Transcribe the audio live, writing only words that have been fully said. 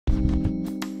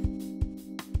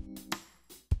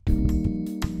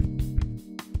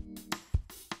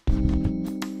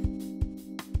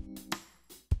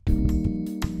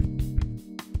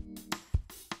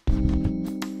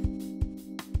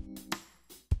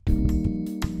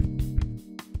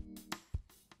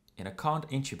In a can't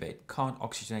intubate, can't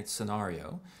oxygenate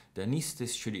scenario, the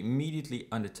anaesthetist should immediately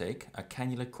undertake a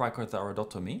cannula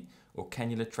cricothyroidotomy or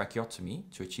cannula tracheotomy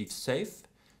to achieve safe,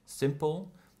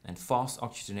 simple and fast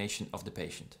oxygenation of the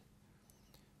patient.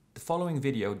 The following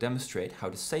video demonstrates how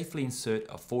to safely insert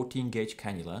a 14-gauge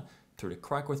cannula through the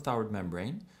cricothyroid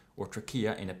membrane or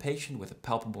trachea in a patient with a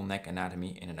palpable neck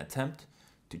anatomy in an attempt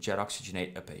to jet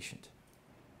oxygenate a patient.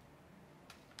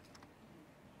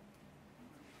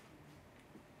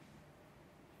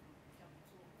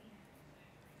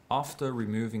 After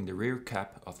removing the rear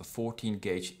cap of a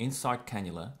 14-gauge inside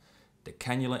cannula, the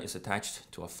cannula is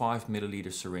attached to a 5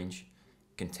 ml syringe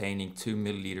containing 2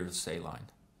 ml of saline.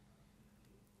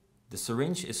 The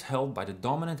syringe is held by the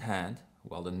dominant hand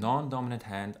while the non-dominant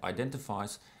hand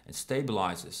identifies and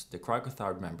stabilizes the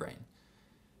cricothyroid membrane.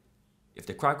 If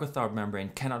the cricothyroid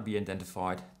membrane cannot be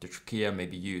identified, the trachea may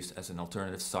be used as an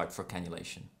alternative site for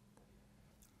cannulation.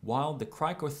 While the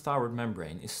cricothyroid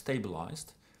membrane is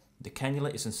stabilized, the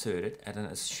cannula is inserted at an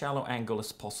as shallow angle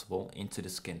as possible into the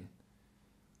skin.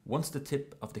 Once the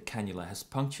tip of the cannula has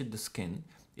punctured the skin,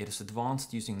 it is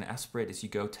advanced using an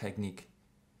aspirate-as-you-go technique,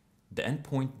 the end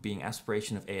point being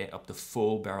aspiration of air up the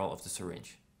full barrel of the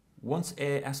syringe. Once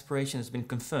air aspiration has been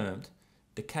confirmed,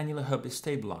 the cannula hub is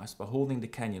stabilized by holding the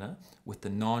cannula with the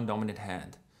non-dominant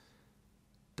hand.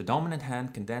 The dominant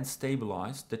hand can then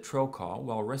stabilize the trocar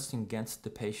while resting against the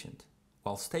patient.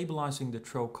 While stabilizing the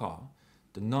trocar,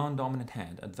 the non-dominant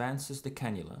hand advances the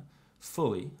cannula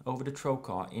fully over the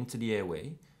trocar into the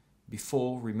airway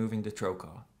before removing the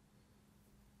trocar.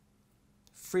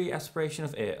 Free aspiration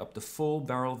of air up the full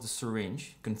barrel of the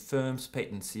syringe confirms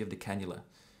patency of the cannula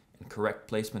and correct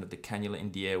placement of the cannula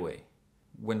in the airway.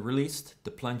 When released,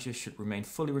 the plunger should remain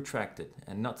fully retracted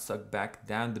and not sucked back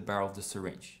down the barrel of the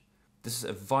syringe. This is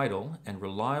a vital and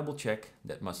reliable check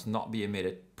that must not be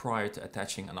omitted prior to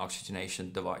attaching an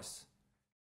oxygenation device.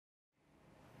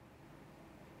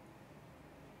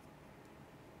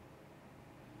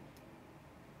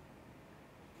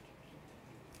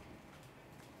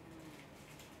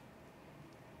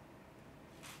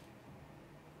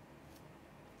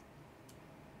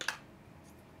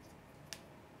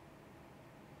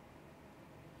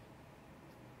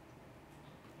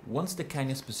 Once the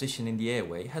cannula's position in the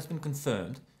airway has been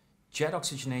confirmed, jet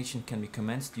oxygenation can be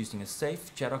commenced using a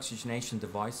safe jet oxygenation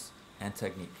device and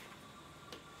technique.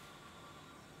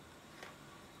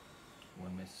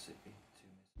 1 Mississippi,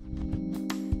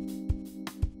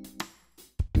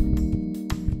 2 Mississippi.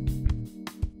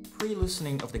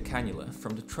 Pre-loosening of the cannula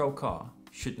from the trocar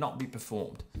should not be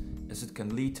performed, as it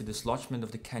can lead to dislodgement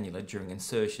of the cannula during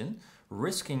insertion,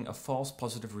 risking a false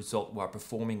positive result while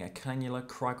performing a cannula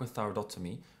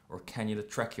cricothyroidotomy or cannula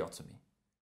tracheotomy.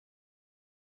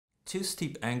 Too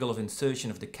steep angle of insertion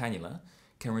of the cannula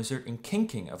can result in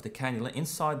kinking of the cannula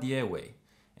inside the airway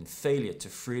and failure to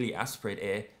freely aspirate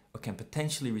air, or can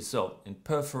potentially result in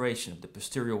perforation of the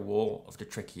posterior wall of the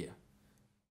trachea.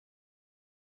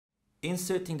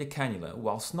 Inserting the cannula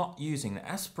whilst not using the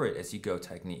aspirate-as-you-go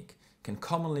technique can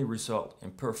commonly result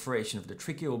in perforation of the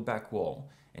tracheal back wall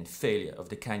and failure of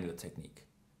the cannula technique.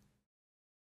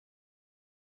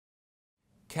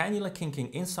 Cannula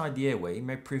kinking inside the airway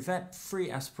may prevent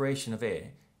free aspiration of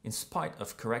air in spite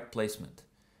of correct placement.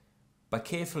 By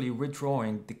carefully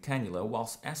withdrawing the cannula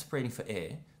whilst aspirating for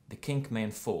air, the kink may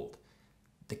unfold.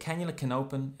 The cannula can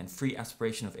open and free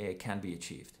aspiration of air can be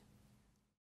achieved.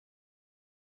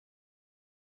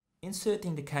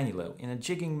 Inserting the cannula in a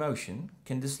jigging motion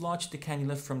can dislodge the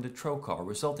cannula from the trocar,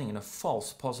 resulting in a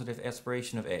false positive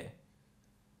aspiration of air.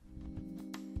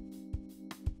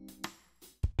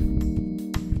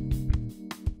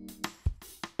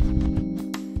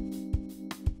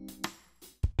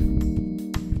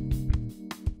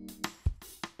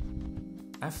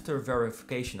 After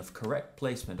verification of correct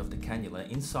placement of the cannula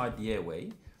inside the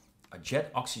airway, a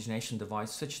jet oxygenation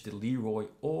device such as the Leroy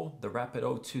or the Rapid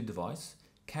O2 device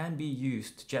can be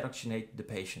used to jet oxygenate the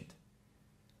patient.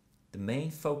 The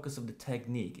main focus of the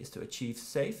technique is to achieve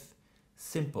safe,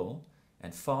 simple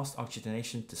and fast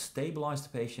oxygenation to stabilize the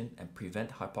patient and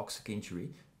prevent hypoxic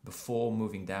injury before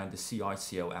moving down the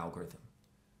CICO algorithm.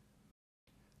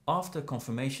 After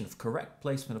confirmation of correct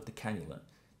placement of the cannula,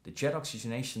 the jet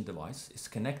oxygenation device is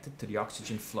connected to the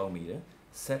oxygen flow meter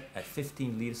set at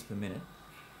 15 liters per minute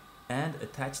and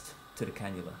attached to the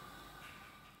cannula.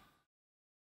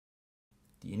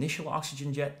 The initial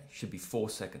oxygen jet should be 4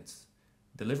 seconds,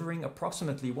 delivering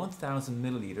approximately 1000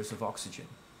 milliliters of oxygen.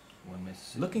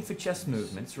 Looking for chest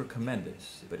movements is recommended,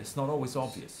 but it's not always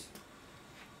obvious.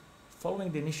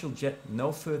 Following the initial jet,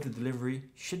 no further delivery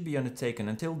should be undertaken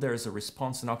until there is a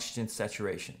response in oxygen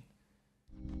saturation.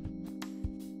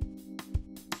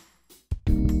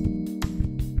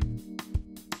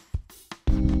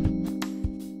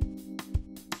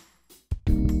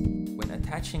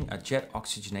 a jet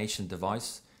oxygenation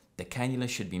device, the cannula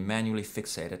should be manually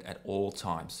fixated at all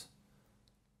times.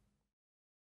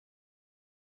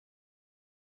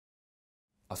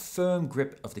 A firm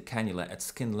grip of the cannula at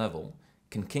skin level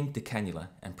can kink the cannula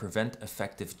and prevent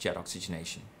effective jet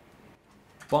oxygenation.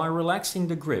 By relaxing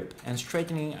the grip and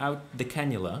straightening out the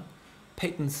cannula,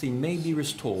 patency may be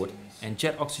restored and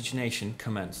jet oxygenation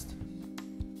commenced.